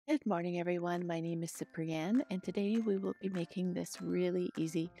Good morning, everyone. My name is Cyprienne, and today we will be making this really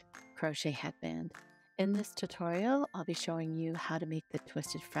easy crochet headband. In this tutorial, I'll be showing you how to make the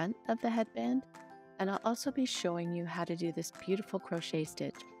twisted front of the headband, and I'll also be showing you how to do this beautiful crochet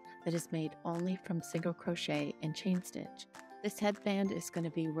stitch that is made only from single crochet and chain stitch. This headband is going to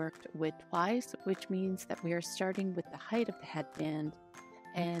be worked widthwise, which means that we are starting with the height of the headband,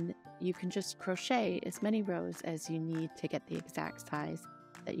 and you can just crochet as many rows as you need to get the exact size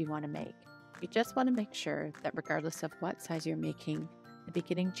that you want to make. You just want to make sure that regardless of what size you're making, the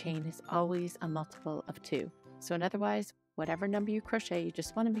beginning chain is always a multiple of 2. So in otherwise, whatever number you crochet, you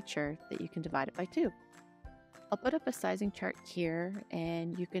just want to make sure that you can divide it by 2. I'll put up a sizing chart here,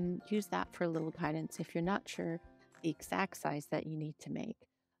 and you can use that for a little guidance if you're not sure the exact size that you need to make.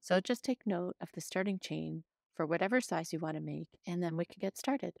 So just take note of the starting chain for whatever size you want to make, and then we can get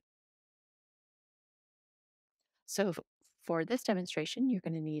started. So for this demonstration, you're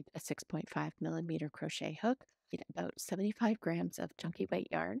going to need a 6.5 millimeter crochet hook, need about 75 grams of chunky white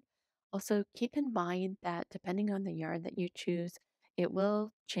yarn. Also, keep in mind that depending on the yarn that you choose, it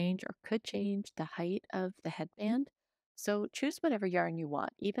will change or could change the height of the headband. So choose whatever yarn you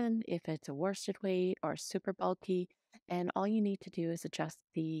want, even if it's a worsted weight or super bulky, and all you need to do is adjust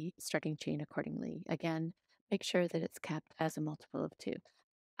the starting chain accordingly. Again, make sure that it's kept as a multiple of 2.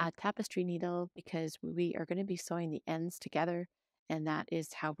 A tapestry needle because we are going to be sewing the ends together, and that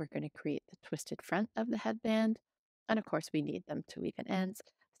is how we're going to create the twisted front of the headband. And of course, we need them to even ends.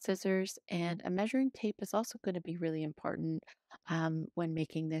 Scissors and a measuring tape is also going to be really important when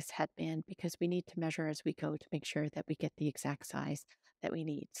making this headband because we need to measure as we go to make sure that we get the exact size that we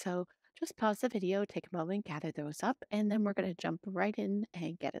need. So just pause the video, take a moment, gather those up, and then we're going to jump right in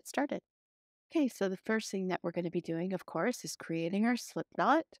and get it started. Okay, so the first thing that we're going to be doing, of course, is creating our slip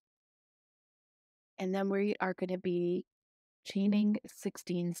knot. And then we are going to be chaining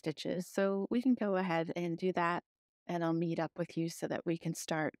 16 stitches. So we can go ahead and do that, and I'll meet up with you so that we can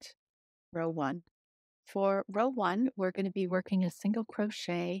start row 1. For row 1, we're going to be working a single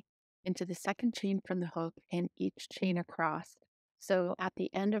crochet into the second chain from the hook and each chain across. So at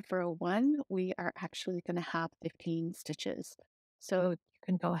the end of row 1, we are actually going to have 15 stitches. So you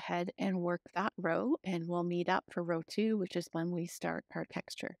can go ahead and work that row, and we'll meet up for row 2, which is when we start our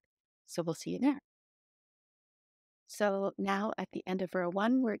texture. So we'll see you there. So now at the end of row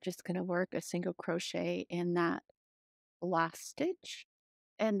 1, we're just going to work a single crochet in that last stitch,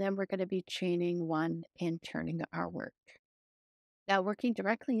 and then we're going to be chaining 1 and turning our work. Now working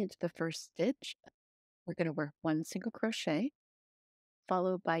directly into the first stitch, we're going to work 1 single crochet,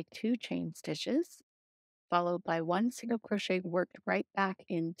 followed by 2 chain stitches, followed by 1 single crochet worked right back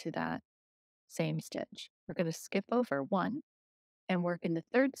into that same stitch. We're going to skip over 1 and work in the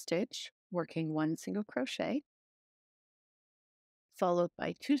third stitch, working 1 single crochet, followed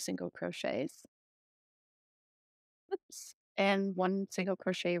by 2 single crochets, oops, and 1 single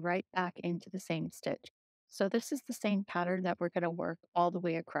crochet right back into the same stitch. So this is the same pattern that we're going to work all the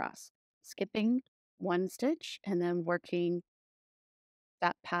way across, skipping 1 stitch and then working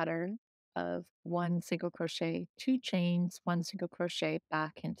that pattern of 1 single crochet, 2 chains, 1 single crochet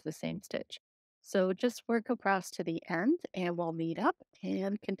back into the same stitch. So just work across to the end and we'll meet up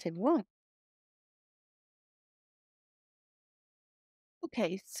and continue on.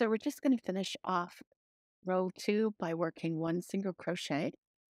 Okay, so we're just going to finish off row 2 by working 1 single crochet,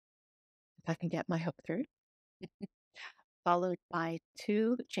 if I can get my hook through, followed by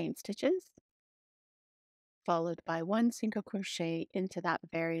 2 chain stitches, followed by 1 single crochet into that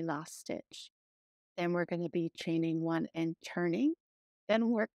very last stitch. Then we're going to be chaining 1 and turning, then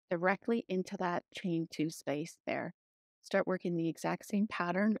work directly into that chain 2 space there. Start working the exact same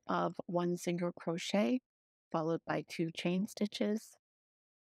pattern of 1 single crochet, followed by 2 chain stitches,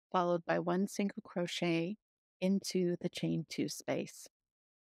 followed by 1 single crochet into the chain 2 space.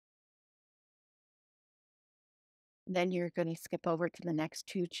 Then you're going to skip over to the next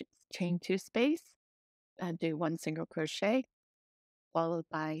chain 2 space and do 1 single crochet, followed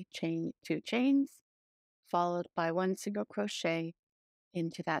by chain 2 chains, followed by 1 single crochet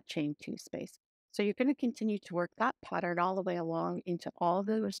into that chain 2 space. So you're going to continue to work that pattern all the way along into all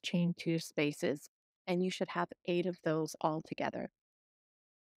those chain 2 spaces, and you should have 8 of those all together.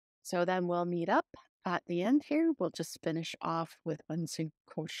 So then we'll meet up at the end here. We'll just finish off with 1 single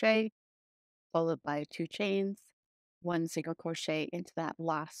crochet, followed by 2 chains, 1 single crochet into that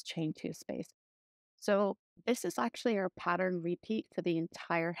last chain 2 space. So this is actually our pattern repeat for the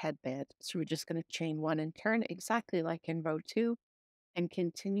entire headband. So we're just going to chain 1 and turn exactly like in row 2 and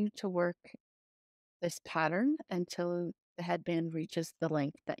continue to work this pattern until the headband reaches the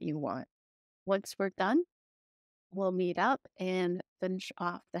length that you want. Once we're done, we'll meet up and finish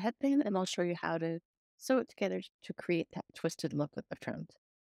off the headband and I'll show you how to sew it together to create that twisted look at the front.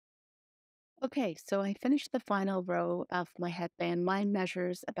 Okay, so I finished the final row of my headband. Mine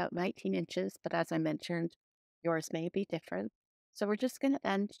measures about 19 inches, but as I mentioned, yours may be different. So we're just going to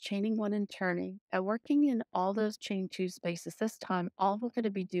end chaining one and turning. And working in all those chain two spaces this time, all we're going to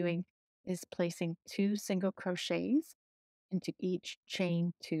be doing is placing 2 single crochets into each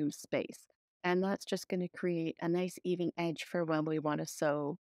chain two space. And that's just going to create a nice even edge for when we want to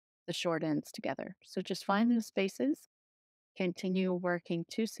sew the short ends together. So just find those spaces. Continue working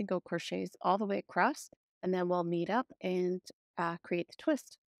 2 single crochets all the way across, and then we'll meet up and create the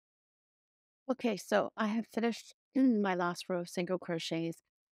twist. Okay, so I have finished my last row of single crochets.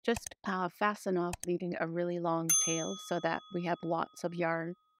 Just fasten off, leaving a really long tail so that we have lots of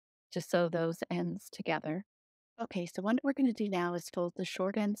yarn to sew those ends together. Okay, so what we're going to do now is fold the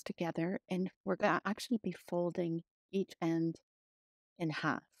short ends together, and we're going to actually be folding each end in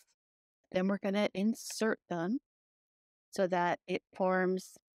half. Then we're going to insert them so that it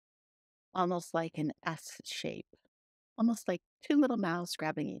forms almost like an S shape, almost like 2 little mouths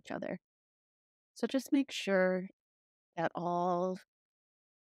grabbing each other. So just make sure that all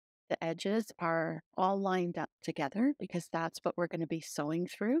the edges are all lined up together because that's what we're going to be sewing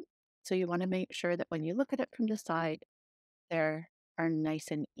through. So you want to make sure that when you look at it from the side, they are nice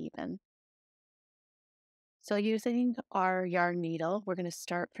and even. So using our yarn needle, we're going to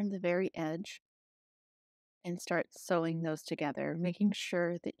start from the very edge and start sewing those together, making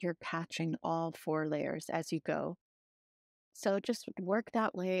sure that you're catching all 4 layers as you go. So just work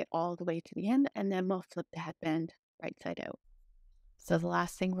that way all the way to the end, and then we'll flip the headband right side out. So the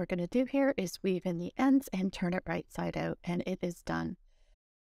last thing we're going to do here is weave in the ends and turn it right side out, and it is done.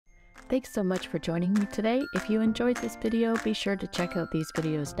 Thanks so much for joining me today. If you enjoyed this video, be sure to check out these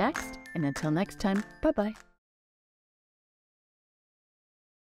videos next. And until next time, bye-bye.